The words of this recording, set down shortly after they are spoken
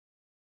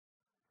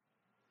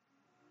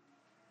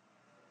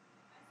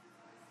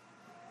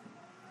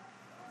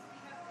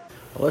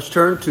Let's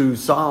turn to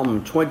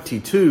Psalm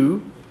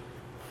 22.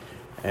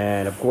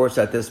 And of course,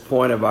 at this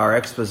point of our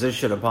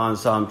exposition upon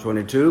Psalm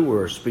 22,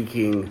 we're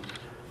speaking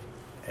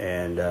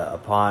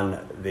upon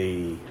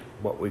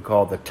what we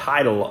call the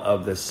title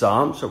of this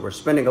psalm. So we're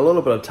spending a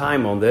little bit of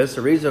time on this.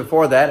 The reason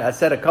for that, I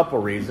said a couple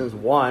reasons.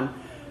 One,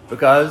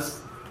 because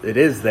it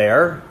is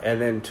there.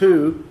 And then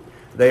two,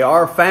 they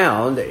are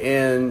found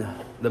in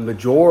the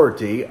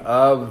majority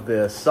of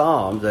the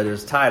psalms that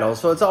is titled.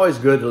 So it's always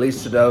good at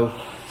least to know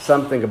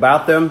something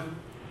about them.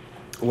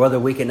 Whether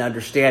we can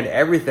understand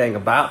everything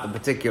about the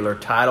particular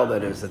title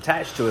that is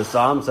attached to a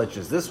psalm, such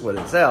as this one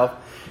itself,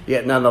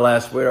 yet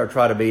nonetheless we are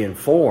trying to be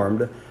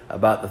informed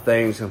about the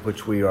things in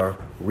which we are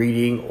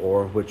reading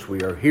or which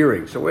we are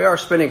hearing. So we are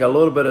spending a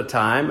little bit of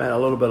time and a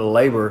little bit of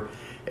labor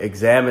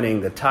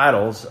examining the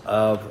titles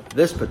of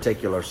this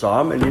particular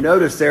psalm. And you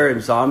notice there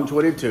in Psalm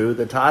 22,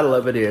 the title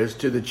of it is,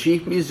 To the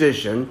Chief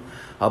Musician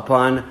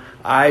upon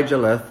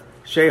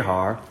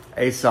Aijaleth-Shahar,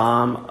 a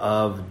Psalm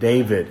of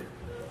David.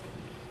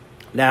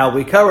 Now,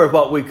 we covered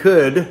what we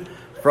could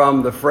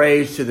from the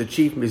phrase to the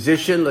chief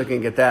musician,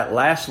 looking at that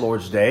last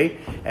Lord's Day.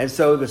 And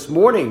so this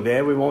morning,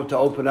 then, we want to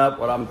open up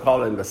what I'm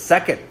calling the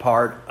second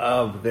part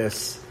of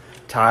this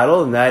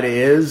title, and that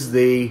is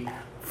the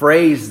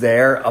phrase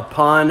there,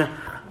 upon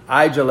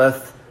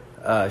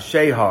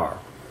Aijaleth-Shahar.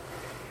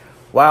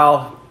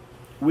 While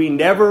we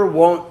never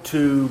want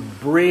to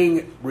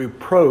bring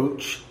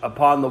reproach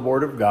upon the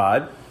Word of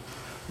God,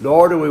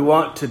 nor do we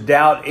want to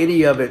doubt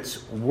any of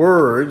its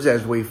words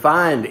as we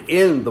find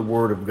in the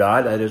Word of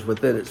God, that is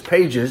within its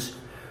pages.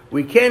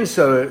 We can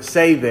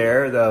say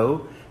there,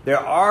 though, there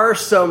are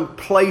some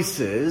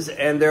places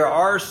and there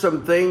are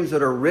some things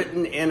that are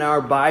written in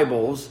our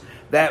Bibles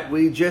that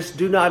we just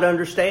do not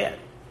understand.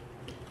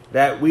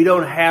 That we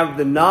don't have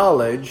the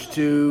knowledge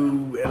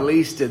to, at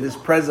least in this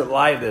present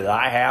life that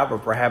I have, or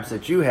perhaps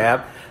that you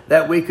have,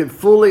 that we could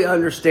fully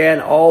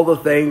understand all the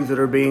things that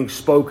are being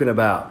spoken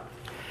about.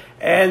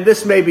 And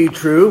this may be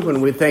true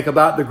when we think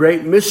about the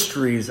great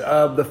mysteries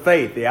of the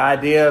faith, the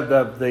idea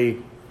of the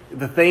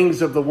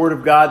things of the Word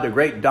of God, the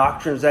great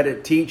doctrines that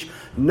it teach.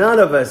 None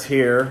of us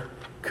here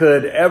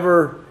could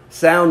ever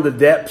sound the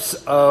depths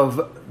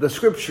of the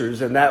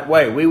Scriptures in that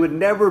way. We would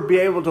never be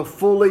able to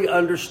fully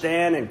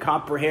understand and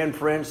comprehend,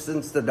 for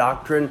instance, the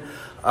doctrine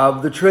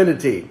of the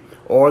Trinity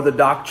or the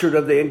doctrine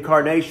of the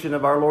incarnation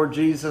of our Lord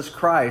Jesus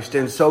Christ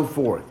and so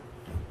forth.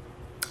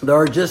 There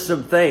are just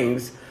some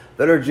things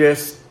that are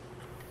just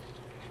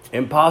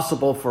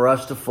impossible for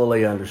us to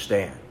fully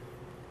understand.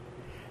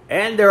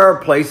 And there are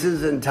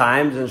places and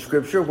times in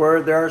Scripture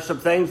where there are some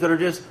things that are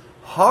just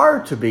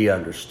hard to be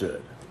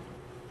understood.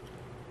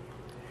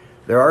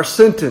 There are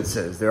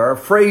sentences, there are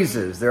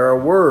phrases, there are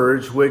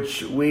words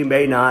which we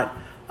may not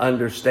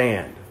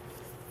understand.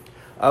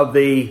 Of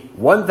the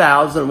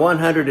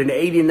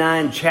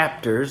 1,189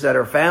 chapters that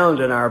are found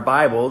in our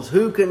Bibles,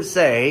 who can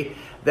say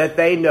that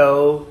they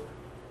know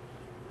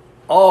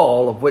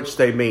all of which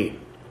they mean?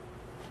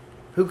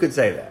 Who could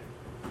say that?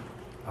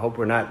 I hope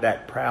we're not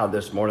that proud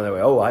this morning that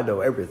I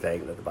know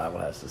everything that the Bible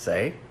has to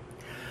say.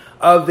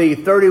 Of the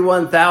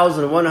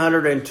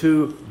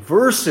 31,102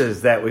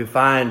 verses that we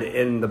find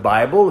in the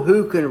Bible,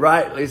 who can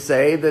rightly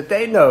say that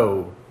they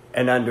know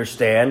and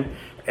understand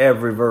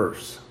every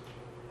verse?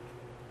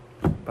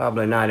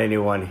 Probably not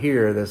anyone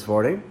here this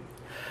morning.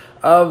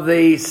 Of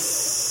the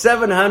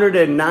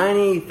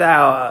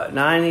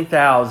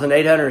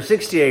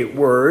 790,868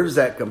 words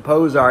that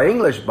compose our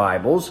English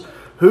Bibles,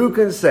 who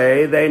can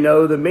say they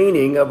know the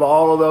meaning of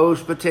all of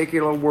those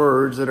particular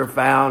words that are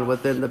found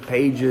within the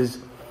pages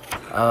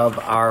of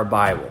our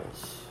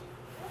Bibles?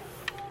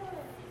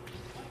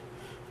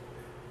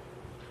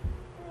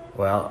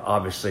 Well,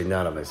 obviously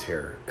none of us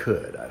here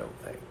could, I don't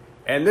think.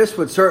 And this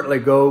would certainly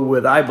go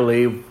with, I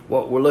believe,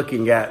 what we're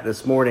looking at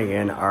this morning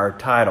in our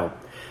title.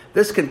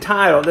 This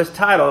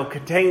title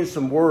contains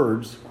some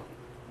words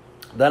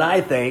that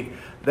I think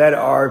that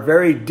are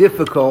very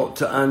difficult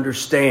to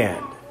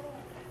understand.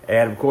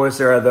 And of course,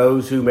 there are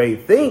those who may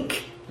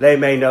think they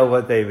may know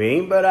what they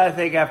mean, but I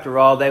think after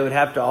all, they would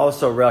have to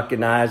also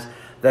recognize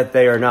that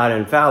they are not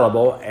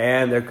infallible,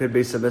 and there could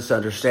be some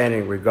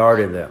misunderstanding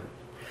regarding them.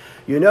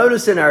 You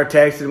notice in our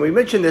text, and we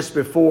mentioned this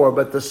before,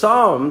 but the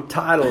psalm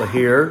title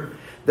here,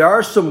 there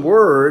are some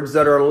words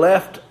that are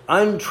left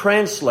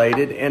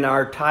untranslated in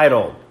our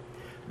title.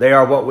 They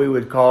are what we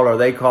would call, or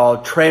they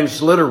call,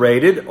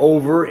 transliterated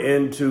over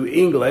into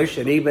English,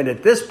 and even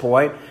at this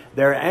point,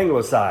 they're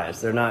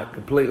anglicized. They're not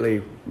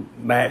completely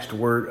matched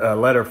word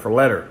letter for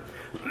letter.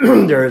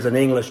 There is an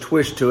English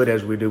twist to it,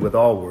 as we do with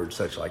all words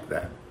such like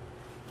that.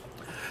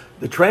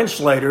 The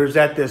translators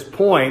at this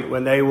point,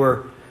 when they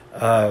were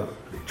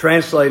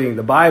translating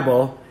the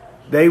Bible,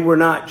 they were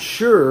not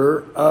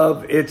sure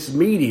of its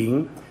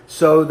meaning,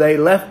 so they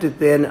left it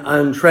then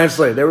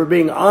untranslated. They were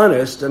being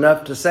honest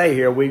enough to say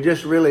here, we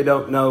just really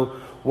don't know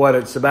what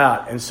it's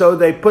about. And so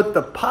they put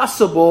the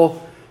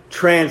possible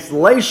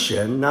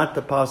translation, not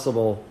the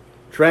possible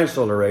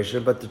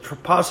transliteration, but the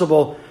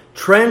possible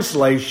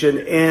translation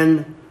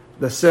in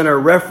the center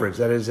reference.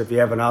 That is, if you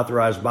have an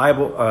authorized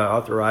Bible,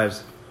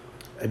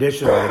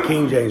 edition of the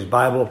King James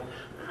Bible,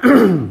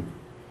 and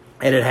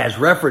it has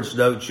reference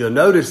notes, you'll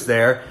notice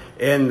there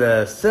in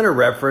the center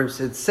reference,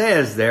 it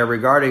says there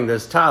regarding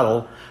this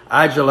title,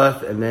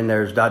 Aijaleth, and then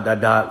there's ...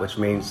 which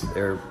means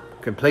they're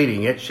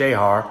completing it.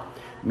 Shehar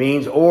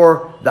means,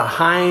 or the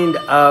hind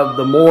of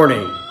the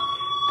morning.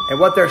 And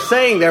what they're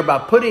saying there by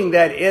putting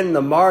that in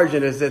the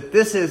margin is that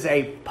this is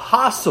a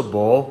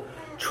possible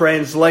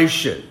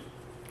translation.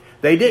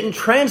 They didn't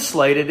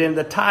translate it in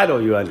the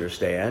title, you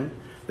understand.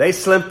 They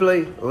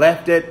simply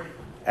left it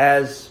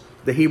as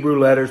the Hebrew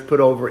letters put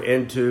over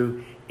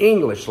into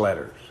English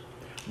letters.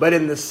 But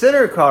in the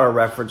center color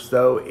reference,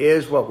 though,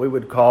 is what we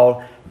would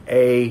call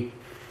a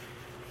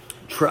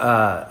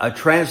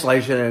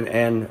translation,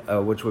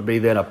 and which would be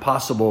then a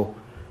possible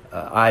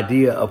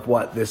idea of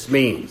what this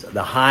means,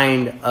 the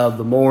hind of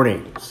the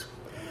mornings.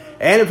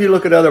 And if you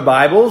look at other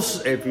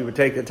Bibles, if you would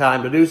take the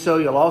time to do so,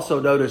 you'll also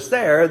notice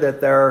there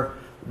that there are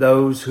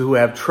those who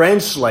have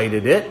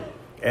translated it,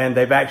 and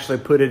they've actually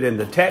put it in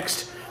the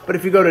text. But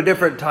if you go to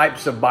different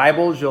types of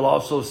Bibles, you'll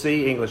also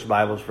see, English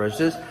Bibles for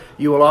instance,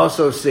 you will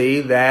also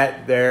see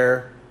that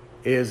there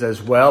is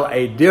as well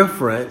a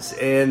difference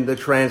in the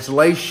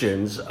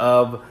translations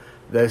of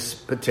this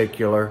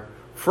particular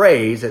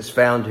phrase that's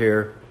found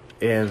here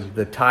in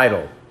the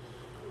title.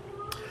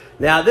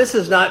 Now, this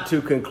is not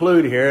to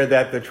conclude here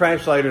that the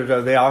translators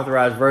of the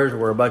Authorized Version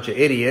were a bunch of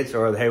idiots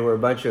or they were a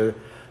bunch of,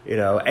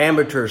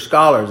 amateur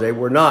scholars. They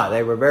were not.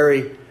 They were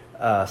very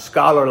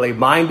scholarly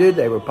minded.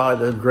 They were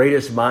probably the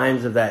greatest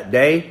minds of that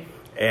day.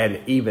 And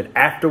even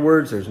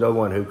afterwards, there's no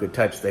one who could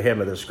touch the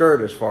hem of the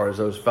skirt as far as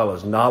those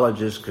fellows'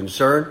 knowledge is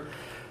concerned.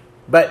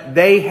 But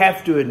they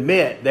have to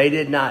admit they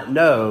did not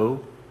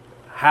know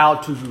how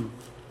to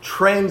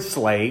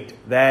translate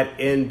that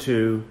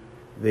into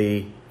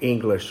the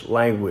English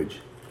language.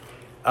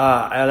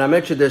 And I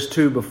mentioned this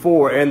too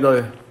before. In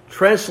the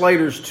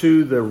translators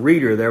to the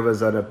reader, there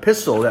was an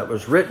epistle that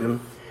was written,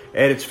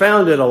 and it's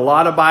found in a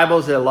lot of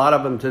Bibles. A lot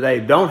of them today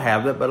don't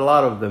have it, but a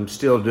lot of them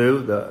still do.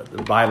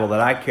 The Bible that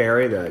I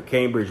carry, the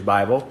Cambridge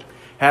Bible,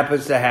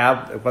 happens to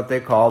have what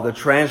they call the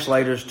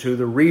translators to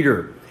the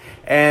reader.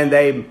 And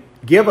they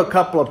give a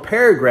couple of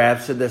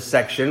paragraphs in this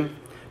section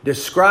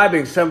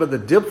describing some of the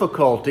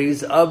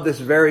difficulties of this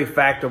very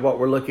fact of what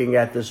we're looking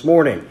at this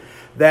morning.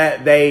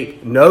 That they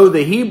know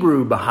the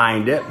Hebrew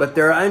behind it, but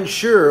they're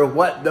unsure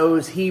what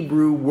those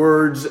Hebrew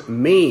words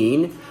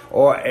mean,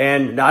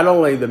 and not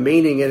only the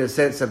meaning in a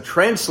sense of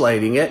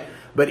translating it,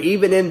 but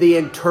even in the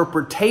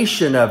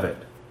interpretation of it.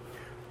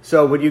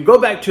 So when you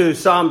go back to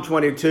Psalm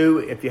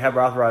 22, if you have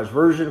an Authorized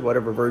Version,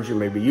 whatever version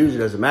may be used, it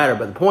doesn't matter.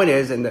 But the point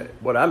is, and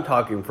what I'm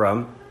talking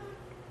from,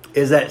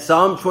 is that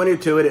Psalm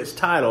 22 in its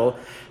title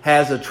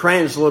has a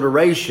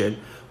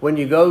transliteration. When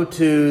you go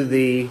to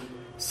the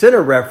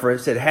center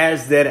reference, it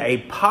has then a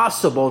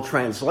possible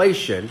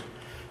translation,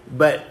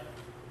 but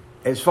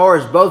as far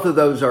as both of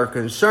those are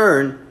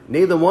concerned,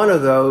 neither one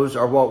of those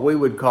are what we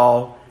would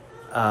call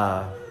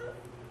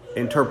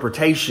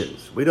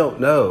interpretations. We don't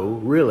know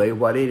really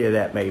what any of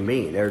that may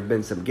mean. There have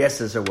been some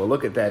guesses, and we'll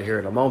look at that here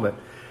in a moment,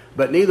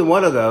 but neither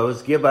one of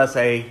those give us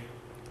a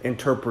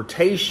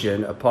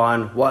interpretation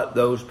upon what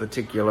those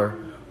particular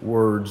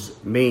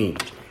words mean.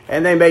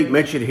 And they make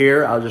mention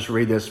here, I'll just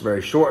read this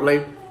very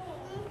shortly.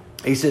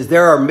 He says,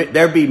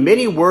 there be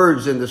many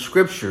words in the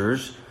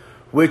Scriptures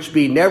which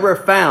be never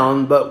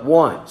found but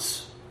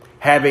once,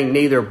 having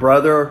neither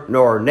brother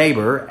nor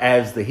neighbor,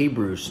 as the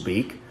Hebrews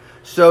speak,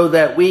 so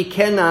that we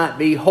cannot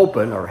be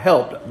holpen or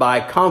helped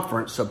by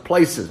conference of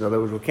places. In other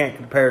words, we can't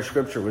compare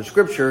Scripture with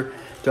Scripture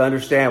to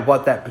understand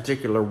what that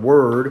particular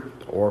word,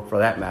 or for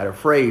that matter,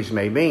 phrase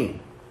may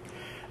mean.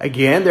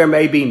 Again, there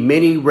may be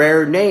many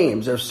rare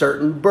names of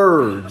certain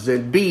birds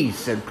and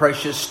beasts and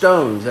precious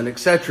stones and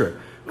etc.,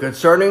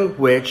 concerning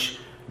which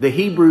the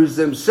Hebrews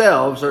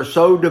themselves are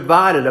so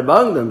divided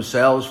among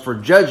themselves for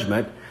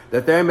judgment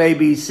that there may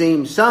be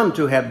seem some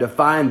to have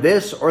defined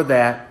this or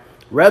that,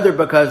 rather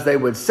because they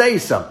would say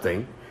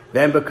something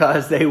than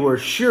because they were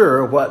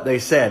sure what they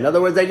said. In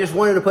other words, they just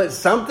wanted to put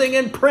something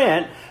in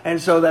print,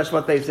 and so that's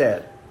what they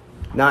said,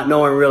 not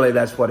knowing really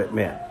that's what it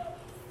meant.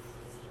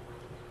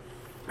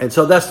 And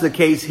so that's the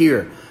case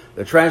here.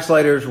 The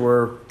translators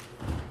were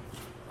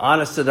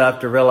honest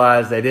enough to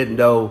realize they didn't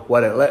know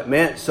what it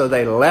meant, so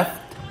they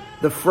left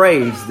the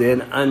phrase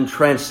then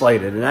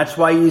untranslated. And that's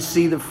why you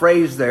see the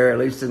phrase there, at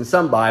least in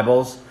some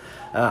Bibles,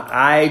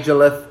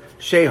 Aijaleth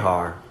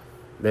Shehar,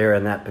 there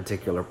in that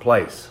particular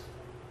place.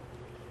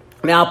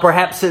 Now,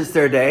 perhaps since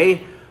their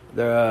day,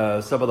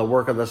 some of the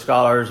work of the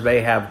scholars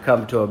may have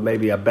come to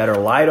maybe a better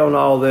light on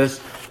all this.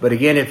 But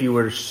again, if you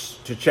were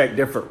to check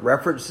different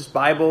references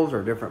Bibles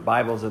or different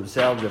Bibles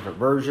themselves, different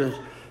versions,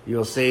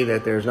 you'll see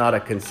that there's not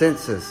a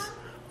consensus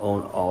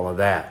on all of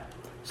that.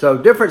 So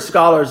different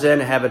scholars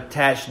then have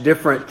attached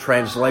different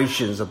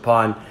translations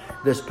upon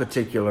this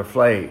particular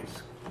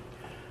phrase.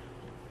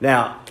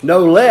 Now,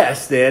 no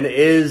less then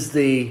is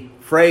the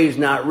phrase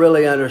not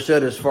really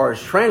understood as far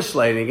as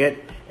translating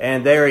it.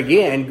 And there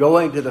again,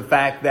 going to the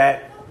fact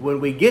that when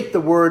we get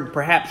the word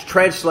perhaps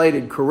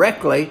translated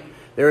correctly,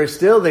 there is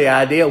still the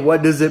idea,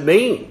 what does it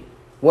mean?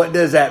 What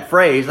does that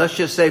phrase, let's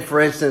just say, for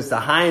instance, the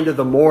hind of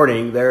the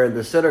morning there in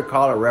the center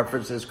collar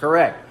reference is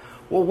correct.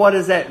 Well, what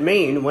does that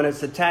mean when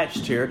it's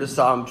attached here to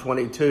Psalm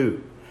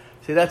 22?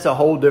 See, that's a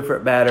whole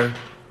different matter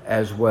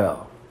as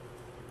well.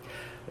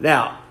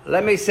 Now,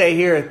 let me say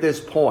here at this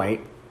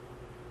point,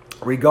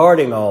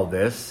 regarding all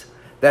this,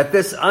 that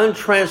this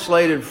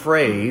untranslated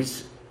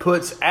phrase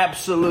puts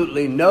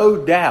absolutely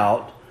no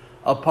doubt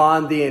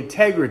upon the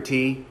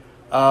integrity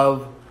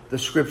of the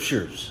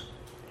Scriptures.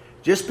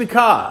 Just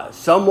because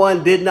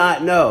someone did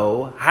not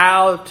know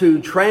how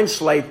to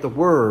translate the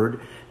word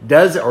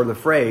or the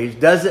phrase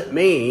doesn't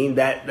mean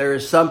that there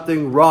is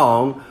something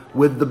wrong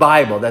with the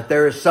Bible, that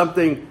there is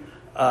something,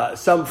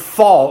 some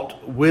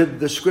fault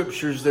with the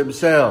Scriptures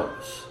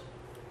themselves.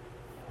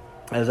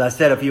 As I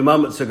said a few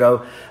moments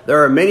ago,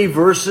 there are many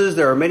verses,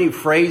 there are many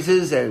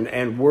phrases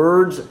and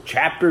words,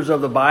 chapters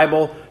of the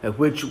Bible of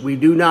which we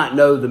do not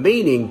know the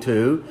meaning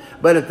to,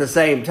 but at the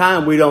same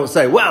time we don't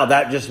say, well,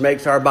 that just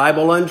makes our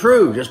Bible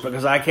untrue just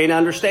because I can't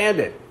understand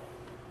it.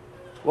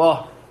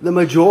 Well, the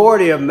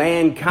majority of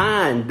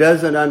mankind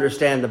doesn't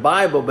understand the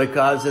Bible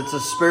because it's a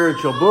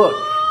spiritual book.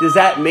 Does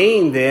that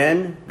mean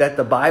then that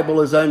the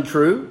Bible is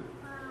untrue?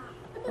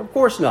 Of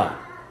course not.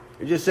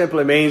 It just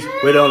simply means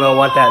we don't know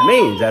what that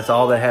means. That's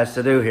all that has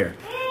to do here.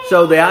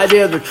 So the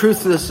idea of the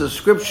truthfulness of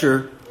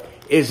Scripture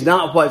is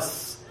not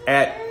what's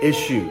at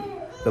issue.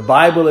 The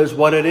Bible is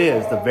what it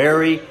is, the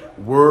very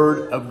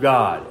Word of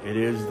God. It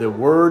is the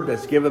Word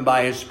that's given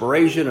by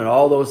inspiration and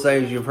all those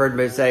things you've heard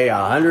me say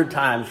 100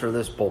 times from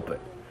this pulpit.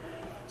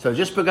 So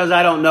just because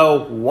I don't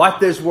know what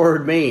this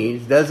word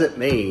means doesn't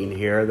mean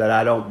here that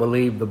I don't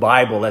believe the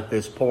Bible at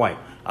this point.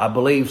 I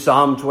believe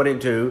Psalm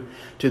 22,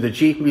 to the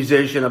chief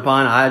musician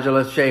upon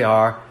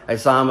Ajaleth-Shahar, a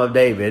psalm of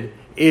David,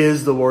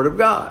 is the Word of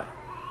God.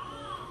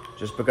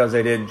 Just because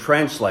they didn't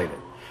translate it.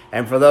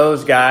 And for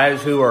those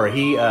guys who are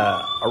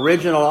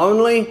original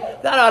only,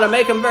 that ought to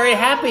make them very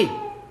happy.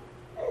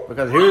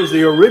 Because here's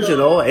the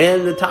original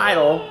in the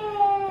title,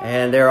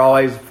 and they're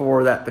always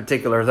for that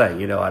particular thing.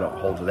 You know, I don't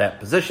hold to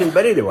that position,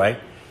 but anyway,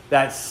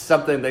 that's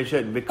something they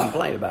shouldn't be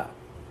complaining about.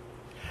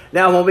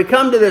 Now, when we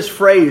come to this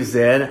phrase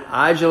then,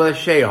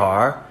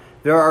 Ajaleth-Shahar,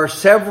 there are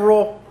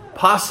several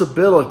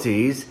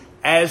possibilities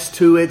as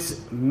to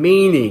its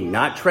meaning,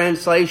 not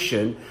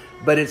translation,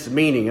 but its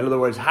meaning. In other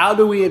words, how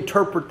do we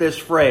interpret this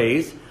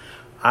phrase,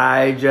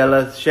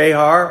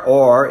 Ajaleth-Shahar,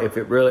 or if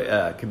it really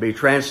can be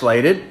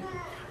translated,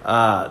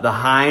 the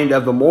hind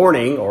of the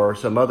morning, or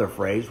some other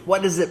phrase?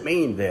 What does it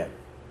mean then?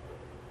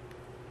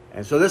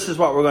 And so this is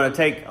what we're going to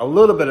take a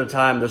little bit of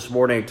time this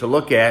morning to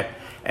look at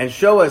and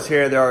show us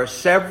here there are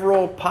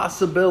several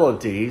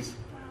possibilities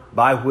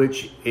by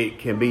which it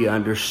can be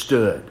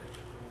understood.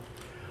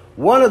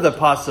 One of the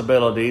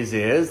possibilities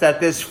is that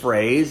this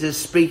phrase is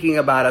speaking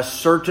about a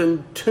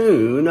certain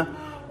tune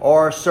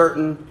or a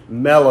certain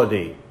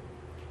melody.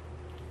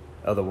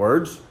 In other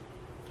words,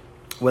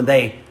 when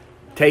they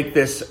take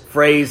this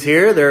phrase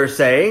here, they're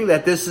saying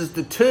that this is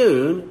the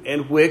tune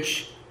in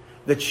which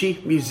the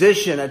chief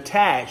musician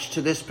attached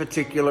to this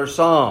particular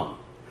song.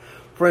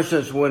 For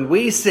instance, when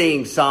we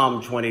sing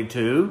Psalm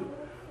 22,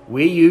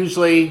 we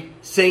usually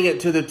sing it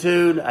to the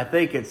tune, I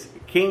think it's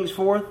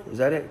Kingsfold. Is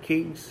that it?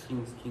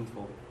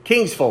 Kingsfold.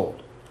 Kingsfold.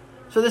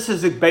 So this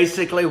is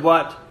basically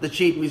what the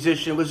chief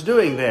musician was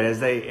doing then, as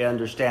they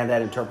understand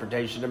that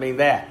interpretation to mean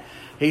that.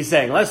 He's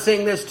saying, let's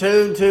sing this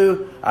tune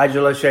to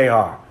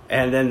Ajaleth-Shahar.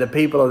 And then the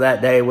people of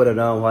that day would have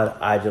known what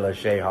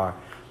Ajaleth-Shahar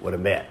would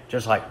have meant.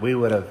 Just like we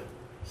would have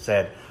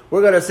said,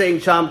 we're going to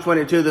sing Psalm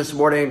 22 this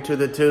morning to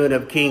the tune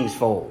of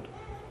Kingsfold.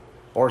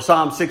 Or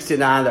Psalm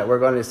 69 that we're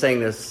going to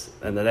sing this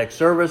in the next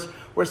service,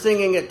 we're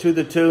singing it to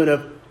the tune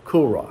of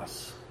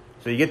Kulros.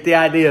 So you get the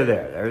idea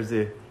there.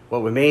 There's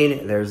what we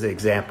mean, there's the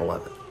example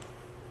of it.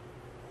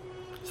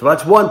 So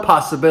that's one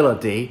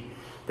possibility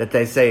that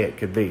they say it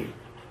could be.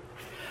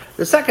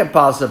 The second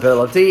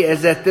possibility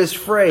is that this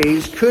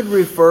phrase could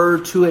refer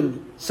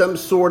to some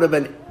sort of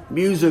a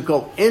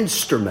musical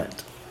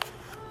instrument.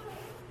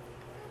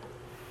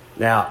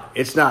 Now,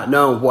 it's not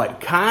known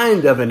what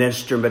kind of an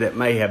instrument it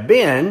may have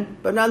been,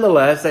 but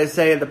nonetheless, they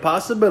say the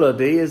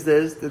possibility is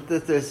that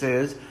this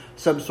is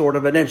some sort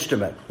of an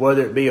instrument,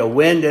 whether it be a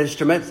wind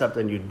instrument,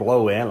 something you'd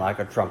blow in like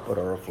a trumpet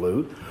or a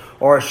flute,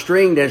 or a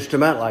stringed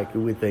instrument like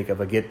we think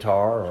of a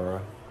guitar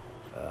or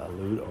a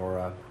lute or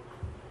a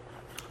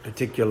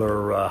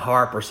particular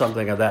harp or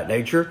something of that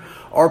nature,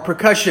 or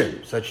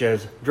percussion such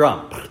as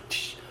drum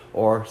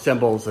or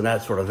cymbals and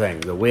that sort of thing,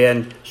 the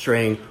wind,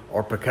 string,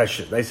 or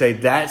percussion. They say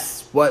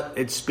that's what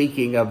it's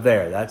speaking of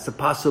there. That's the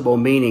possible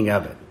meaning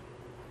of it.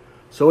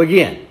 So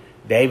again,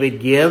 David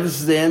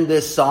gives then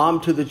this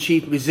psalm to the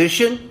chief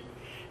musician,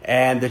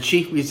 and the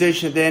chief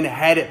musician then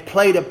had it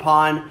played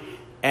upon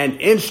an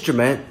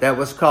instrument that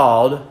was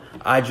called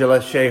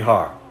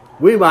Ajaleth-Shahar.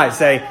 We might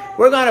say,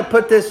 we're going to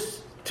put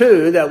this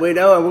tune that we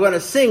know and we're going to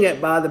sing it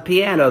by the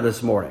piano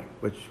this morning,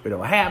 which we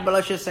don't have, but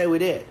let's just say we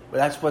did. But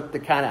that's what the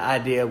kind of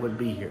idea would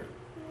be here.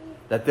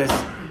 That this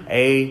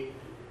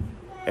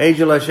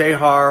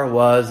Ajaleth-Shahar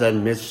was a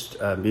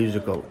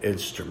musical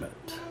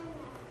instrument.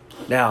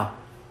 Now,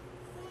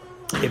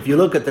 if you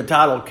look at the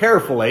title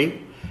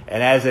carefully,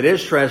 and as it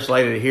is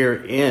translated here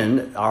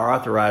in our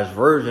Authorized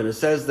Version, it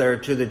says there,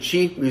 to the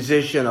chief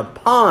musician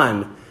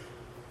upon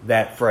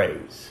that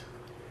phrase.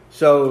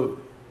 So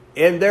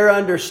in their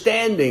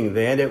understanding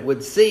then, it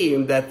would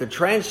seem that the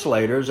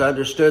translators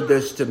understood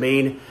this to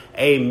mean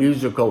a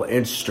musical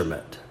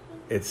instrument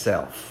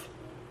itself.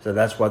 So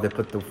that's why they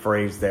put the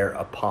phrase there,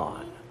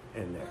 upon,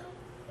 in there.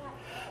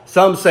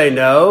 Some say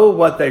no.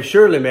 What they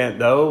surely meant,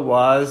 though,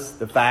 was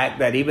the fact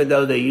that even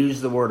though they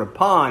used the word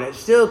upon, it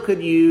still could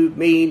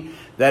mean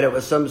that it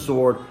was some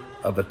sort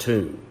of a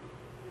tune.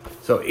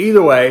 So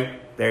either way,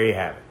 there you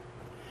have it.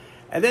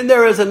 And then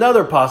there is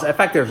another in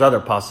fact, there's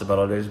other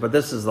possibilities, but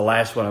this is the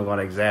last one I'm going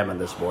to examine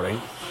this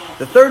morning.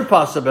 The third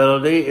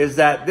possibility is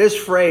that this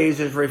phrase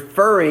is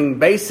referring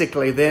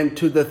basically then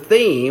to the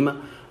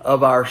theme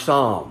of our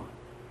psalm.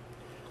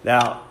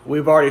 Now,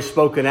 we've already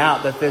spoken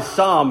out that this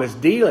psalm is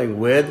dealing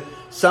with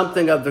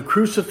something of the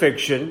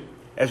crucifixion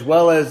as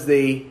well as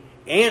the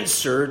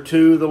answer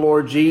to the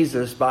Lord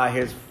Jesus by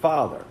his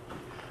Father.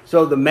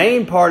 So the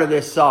main part of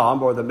this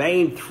psalm, or the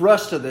main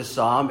thrust of this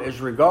psalm,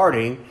 is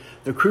regarding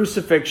the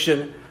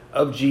crucifixion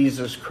of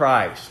Jesus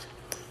Christ.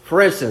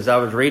 For instance, I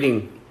was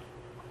reading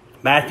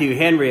Matthew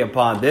Henry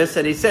upon this,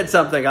 and he said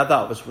something I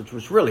thought which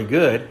was really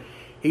good.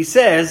 He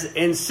says,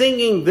 in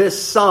singing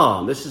this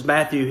psalm, this is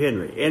Matthew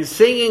Henry, in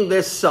singing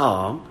this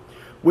psalm,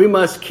 we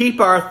must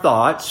keep our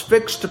thoughts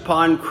fixed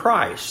upon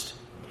Christ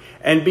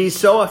and be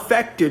so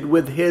affected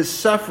with his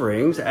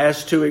sufferings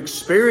as to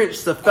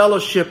experience the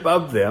fellowship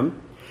of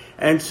them,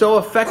 and so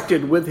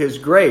affected with his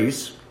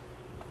grace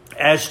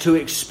as to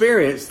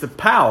experience the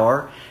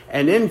power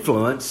and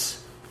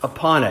influence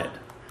upon it.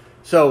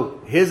 So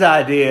his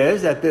idea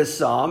is that this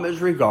psalm is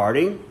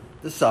regarding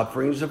the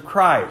sufferings of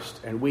Christ.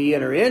 And we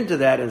enter into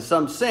that in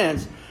some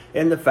sense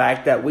in the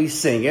fact that we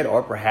sing it,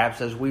 or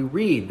perhaps as we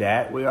read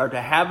that, we are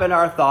to have in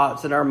our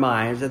thoughts and our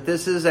minds that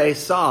this is a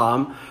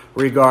psalm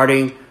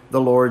regarding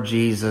the Lord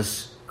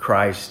Jesus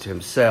Christ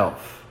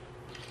himself.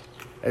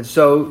 And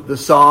so the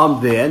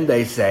psalm then,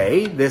 they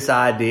say, this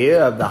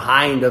idea of the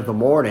hind of the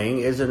morning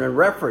is in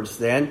reference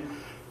then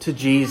to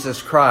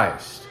Jesus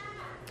Christ.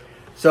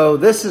 So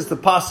this is the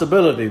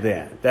possibility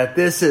then, that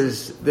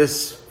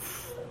this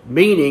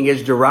meaning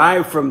is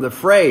derived from the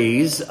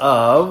phrase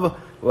of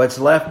what's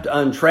left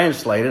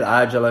untranslated,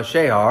 Ajala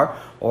Shehar,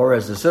 or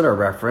as the center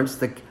reference,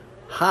 the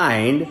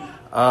hind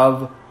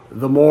of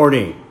the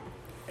morning.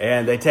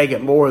 And they take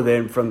it more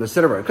than from the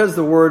center, because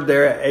the word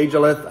there,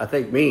 Ajaleth, I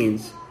think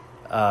means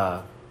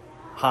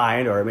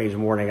hind, or it means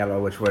morning. I don't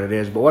know which one it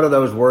is, but one of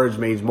those words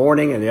means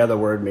morning, and the other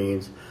word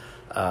means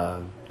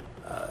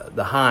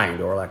the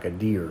hind, or like a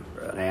deer,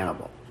 an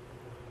animal.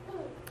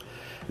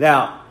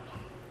 Now,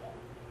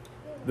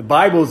 the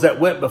Bibles that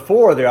went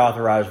before the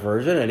Authorized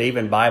Version, and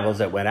even Bibles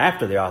that went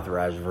after the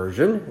Authorized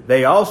Version,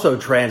 they also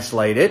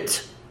translate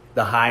it,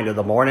 the hind of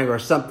the morning, or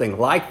something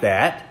like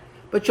that.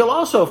 But you'll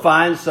also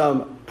find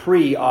some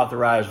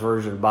pre-Authorized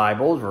Version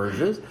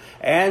versions,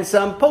 and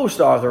some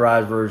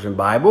post-Authorized Version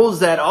Bibles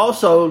that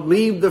also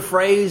leave the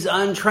phrase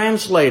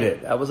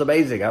untranslated. That was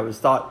amazing. I was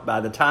thought by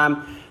the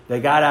time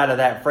they got out of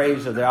that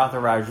phrase of the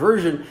Authorized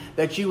Version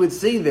that you would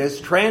see this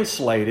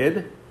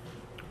translated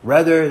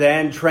rather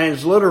than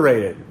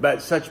transliterated.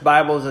 But such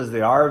Bibles as the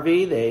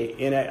RV, the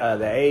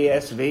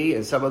ASV,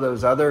 and some of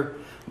those other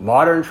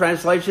modern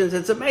translations,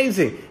 it's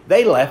amazing.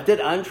 They left it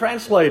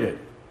untranslated.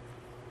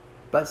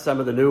 But some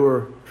of the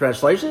newer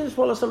translations, as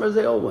well as some of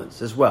the old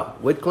ones as well.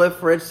 Wycliffe,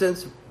 for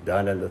instance,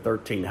 done in the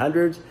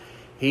 1300s,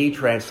 he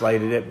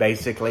translated it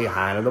basically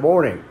hind of the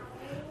morning.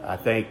 I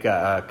think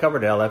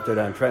Coverdale left it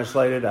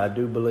untranslated. I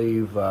do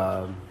believe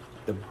one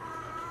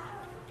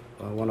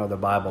other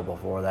Bible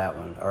before that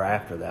one, or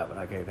after that one.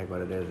 I can't think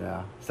what it is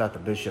now. It's not the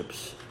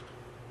Bishops.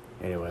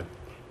 Anyway.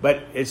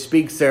 But it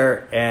speaks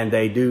there, and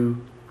they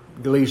do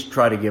at least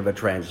try to give a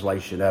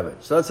translation of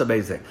it. So that's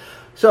amazing.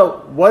 So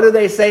what do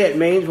they say it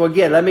means? Well,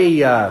 again, let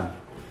me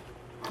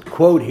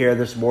quote here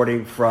this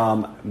morning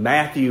from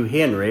Matthew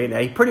Henry. Now,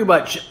 he pretty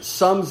much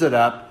sums it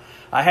up.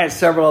 I had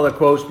several other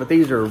quotes, but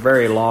these are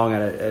very long,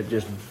 and it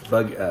just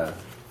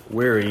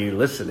weary you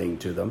listening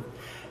to them.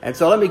 And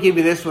so let me give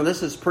you this one.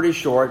 This is pretty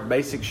short,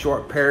 basic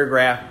short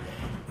paragraph.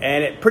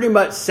 And it pretty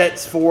much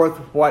sets forth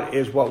what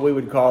we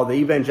would call the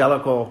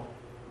evangelical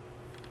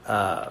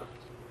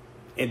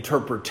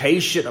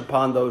interpretation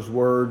upon those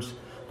words,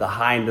 the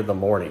hind of the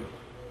morning.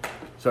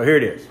 So here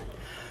it is.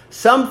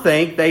 Some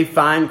think they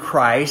find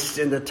Christ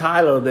in the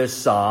title of this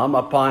psalm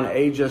upon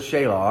Ajah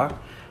Shelar,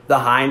 the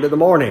hind of the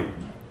morning.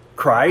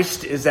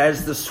 Christ is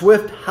as the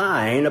swift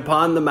hind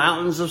upon the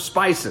mountains of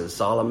spices,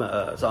 Song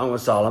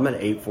of Solomon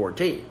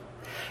 8:14.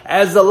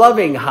 As the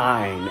loving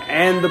hind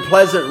and the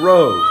pleasant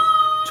road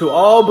to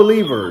all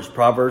believers,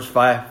 Proverbs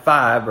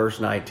 5 verse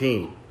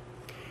 19.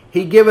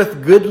 He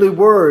giveth goodly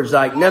words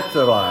like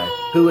Naphtali,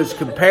 who is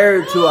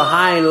compared to a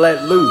hind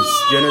let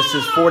loose,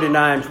 Genesis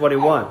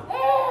 49:21.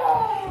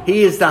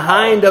 He is the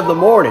hind of the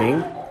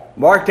morning,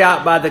 marked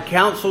out by the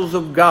counsels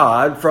of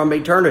God from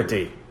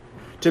eternity,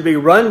 to be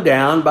run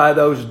down by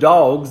those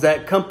dogs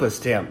that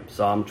compassed him,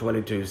 Psalm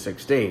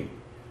 22:16.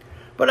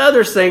 But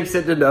others think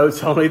it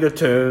denotes only the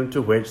tune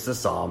to which the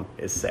psalm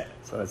is set.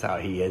 So that's how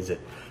he ends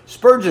it.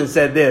 Spurgeon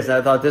said this, and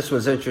I thought this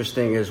was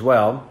interesting as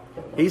well.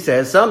 He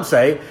says, some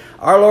say,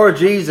 our Lord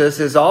Jesus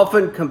is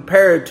often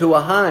compared to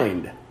a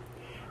hind,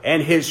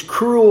 and his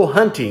cruel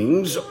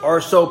huntings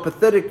are so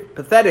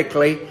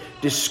pathetically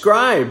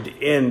described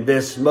in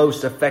this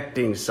most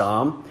affecting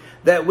psalm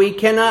that we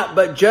cannot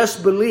but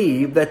just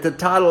believe that the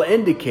title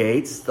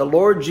indicates the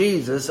Lord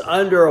Jesus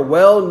under a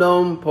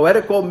well-known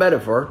poetical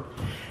metaphor.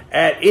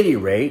 At any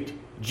rate,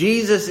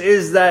 Jesus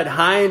is that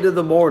hind of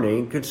the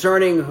morning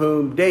concerning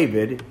whom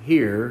David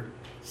here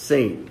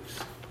sings.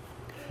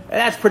 And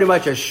that's pretty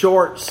much a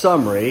short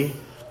summary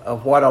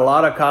of what a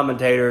lot of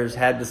commentators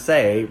had to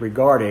say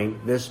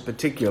regarding this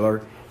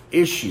particular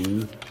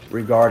issue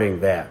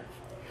regarding that.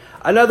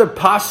 Another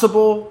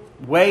possible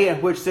way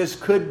in which this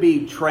could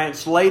be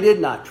translated,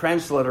 not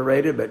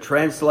transliterated, but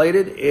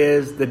translated,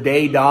 is the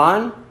day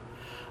dawn.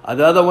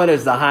 Another one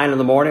is the hind of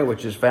the morning,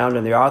 which is found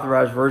in the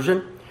Authorized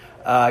Version.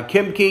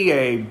 Kimke,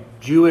 a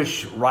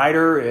Jewish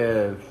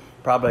writer,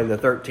 probably in the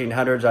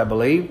 1300s, I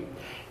believe,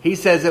 he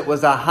says it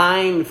was a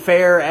hind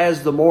fair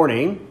as the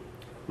morning.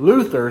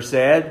 Luther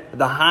said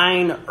the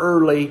hind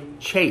early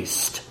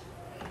chased.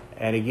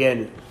 And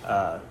again,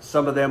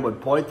 some of them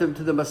would point them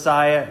to the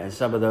Messiah, and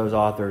some of those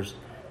authors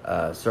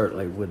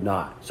certainly would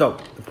not. So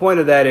the point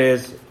of that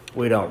is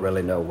we don't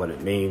really know what it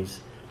means.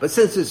 But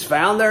since it's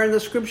found there in the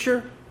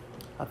Scripture,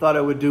 I thought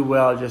it would do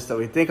well just that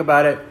we think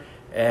about it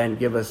and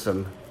give us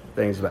some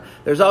things about it.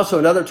 There's also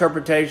another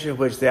interpretation,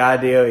 which the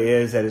idea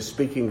is that it's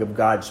speaking of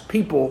God's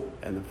people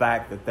and the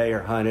fact that they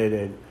are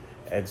hunted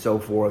and so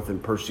forth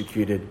and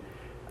persecuted.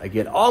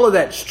 Again, all of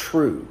that's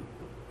true.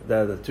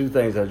 The two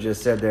things I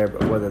just said there,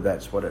 but whether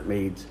that's what it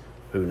means,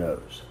 who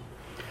knows.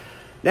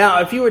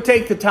 Now, if you would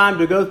take the time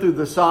to go through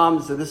the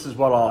Psalms, and this is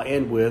what I'll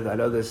end with. I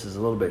know this is a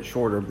little bit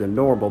shorter than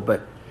normal, but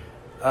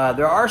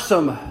there are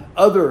some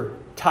other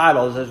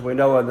titles, as we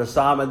know, in the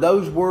Psalm. And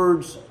those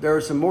words, there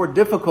are some more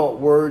difficult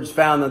words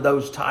found in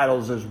those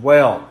titles as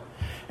well.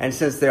 And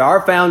since they are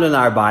found in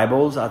our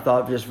Bibles, I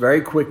thought just very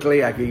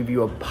quickly I could give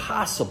you a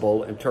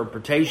possible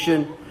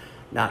interpretation,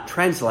 not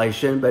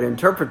translation, but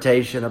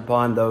interpretation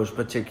upon those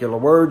particular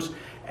words,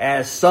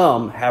 as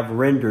some have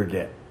rendered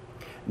it.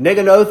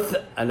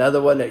 Neganoth,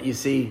 another one that you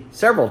see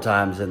several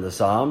times in the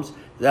Psalms,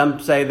 some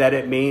say that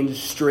it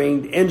means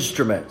stringed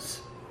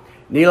instruments.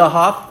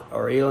 Nilahoth,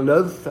 or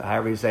Elanoth,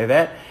 however you say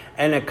that,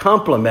 an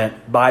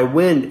accompaniment by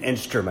wind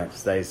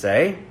instruments, they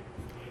say.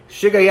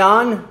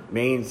 Shigayon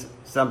means,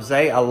 some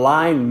say, a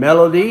line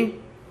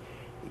melody.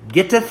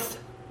 Gittith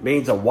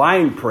means a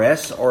wine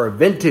press or a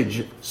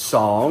vintage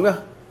song.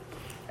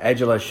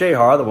 Agila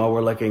Shehar, the one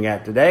we're looking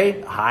at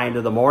today, hind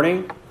of the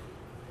morning.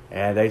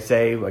 And they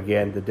say,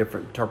 again, the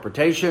different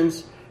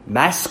interpretations.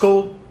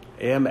 Maskil,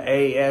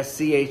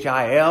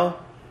 M-A-S-C-H-I-L.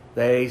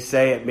 They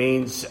say it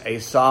means a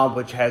psalm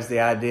which has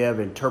the idea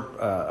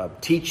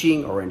of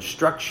teaching or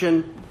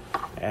instruction.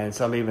 And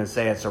some even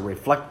say it's a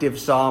reflective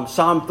psalm.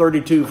 Psalm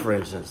 32, for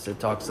instance, it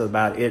talks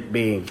about it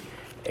being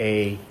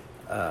a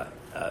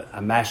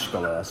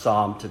mashkala, a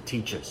psalm to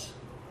teach us.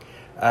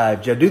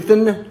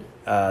 Jeduthun,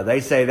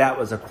 they say that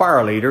was a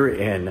choir leader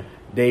in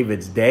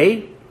David's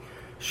day.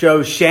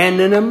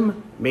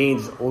 Shoshanim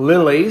means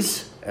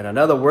lilies. And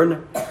another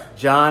word,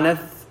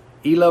 Jonath,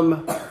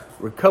 Elam,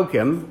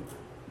 Rekokim,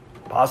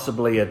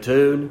 possibly a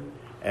tune.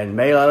 And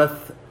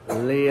Meleth,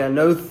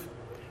 Leonoth,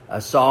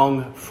 a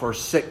song for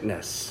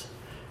sickness.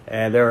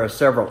 And there are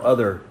several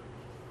other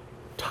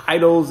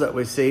titles that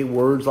we see,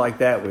 words like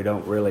that we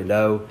don't really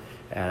know.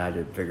 And I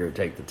did figure to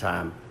take the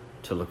time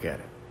to look at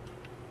it.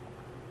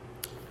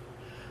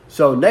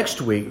 So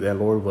next week, then,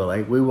 Lord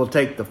willing, we will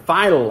take the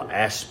final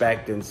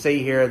aspect and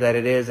see here that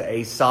it is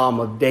a Psalm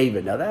of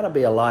David. Now, that'll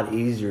be a lot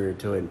easier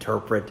to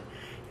interpret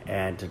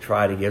and to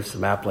try to give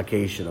some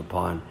application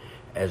upon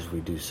as we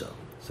do so.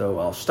 So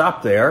I'll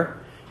stop there.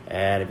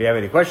 And if you have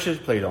any questions,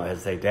 please don't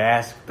hesitate to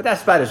ask. But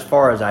that's about as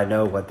far as I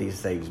know what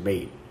these things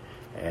mean.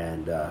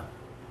 And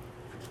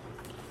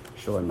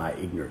showing my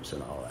ignorance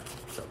and all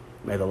that. So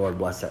may the Lord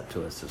bless that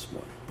to us this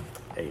morning.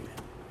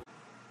 Amen.